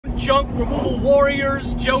junk removal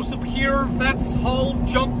warriors? Joseph here, Vets Haul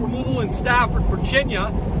Junk Removal in Stafford, Virginia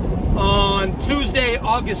on Tuesday,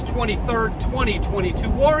 August 23rd, 2022.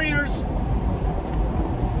 Warriors,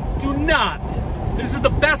 do not, this is the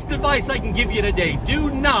best advice I can give you today, do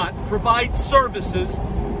not provide services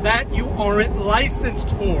that you aren't licensed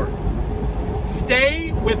for.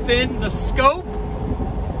 Stay within the scope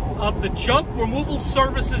of the junk removal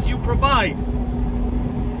services you provide.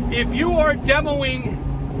 If you are demoing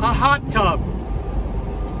a hot tub,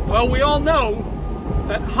 well, we all know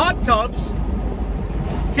that hot tubs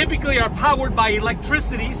typically are powered by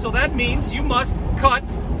electricity, so that means you must cut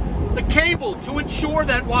the cable to ensure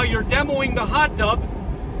that while you're demoing the hot tub,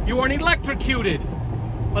 you aren't electrocuted.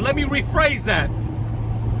 But let me rephrase that.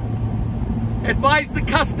 Advise the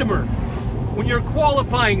customer when you're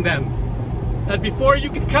qualifying them that before you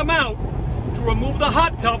can come out to remove the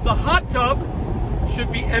hot tub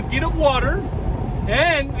should be emptied of water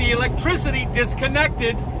and the electricity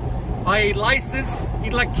disconnected by a licensed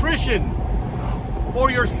electrician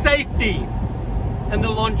for your safety and the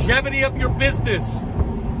longevity of your business.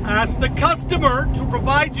 Ask the customer to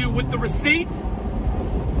provide you with the receipt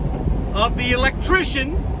of the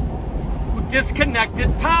electrician who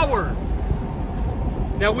disconnected power.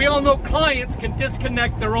 Now, we all know clients can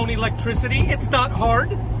disconnect their own electricity. It's not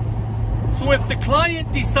hard. So if the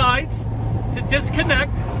client decides to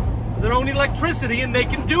disconnect their own electricity, and they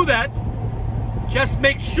can do that, just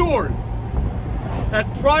make sure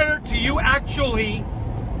that prior to you actually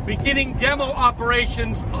beginning demo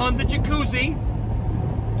operations on the jacuzzi,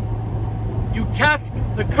 you test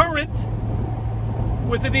the current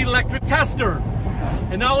with an electric tester.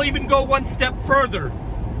 And I'll even go one step further.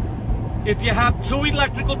 If you have two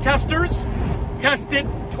electrical testers, test it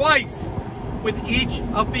twice with each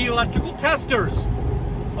of the electrical testers.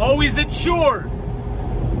 Always ensure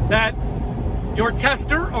that your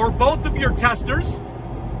tester or both of your testers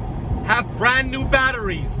have brand new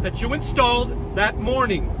batteries that you installed that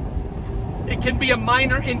morning. It can be a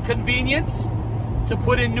minor inconvenience to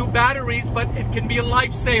put in new batteries, but it can be a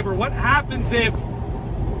lifesaver. What happens if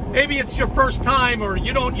maybe it's your first time, or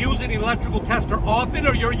you don't use an electrical tester often,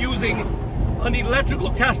 or you're using an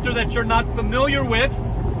electrical tester that you're not familiar with,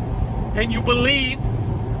 and you believe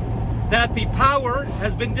that the power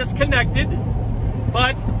has been disconnected,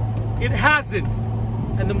 but it hasn't.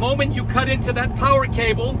 And the moment you cut into that power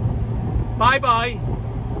cable, bye-bye.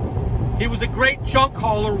 He was a great junk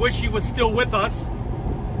hauler, wish he was still with us.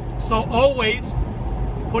 So always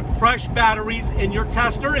put fresh batteries in your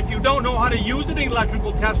tester. If you don't know how to use an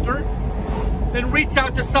electrical tester, then reach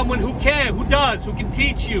out to someone who can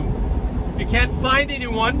teach you. If you can't find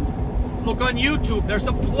anyone, look on YouTube. There's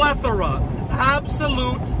a plethora,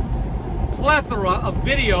 absolute plethora of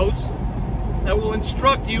videos that will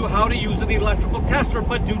instruct you how to use an electrical tester.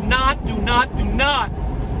 But do not,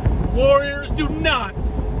 warriors, do not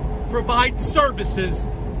provide services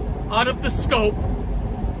out of the scope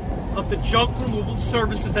of the junk removal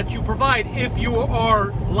services that you provide. If you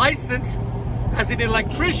are licensed as an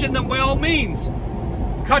electrician, then by all means,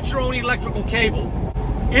 cut your own electrical cable.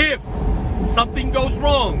 If something goes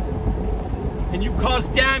wrong and you cause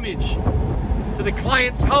damage to the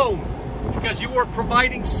client's home because you are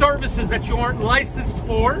providing services that you aren't licensed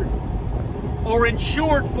for or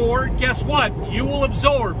insured for, guess what? You will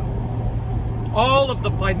absorb all of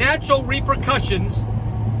the financial repercussions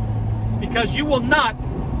because you will not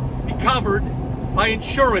be covered by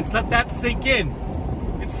insurance. Let that sink in.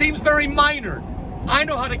 It seems very minor. I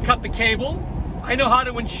know how to cut the cable. I know how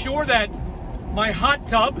to ensure that my hot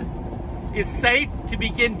tub is safe to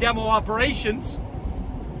begin demo operations,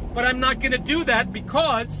 but I'm not going to do that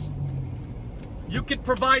because you could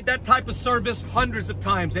provide that type of service hundreds of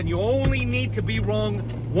times and you only need to be wrong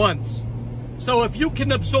once. So if you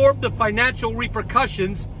can absorb the financial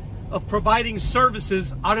repercussions of providing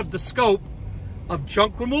services out of the scope of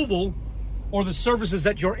junk removal or the services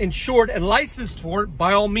that you're insured and licensed for,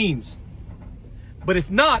 by all means. But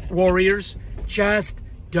if not, warriors, just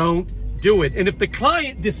don't do it. And if the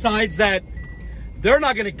client decides that they're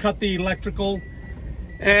not going to cut the electrical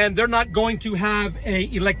and they're not going to have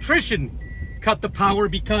an electrician cut the power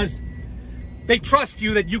because they trust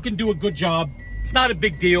you that you can do a good job, it's not a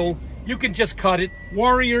big deal. You can just cut it.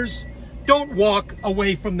 Warriors, don't walk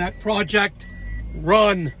away from that project.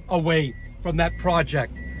 Run away from that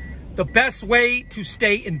project. The best way to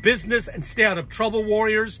stay in business and stay out of trouble,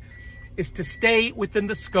 warriors, is to stay within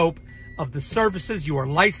the scope of the services you are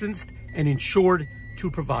licensed and insured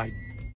to provide.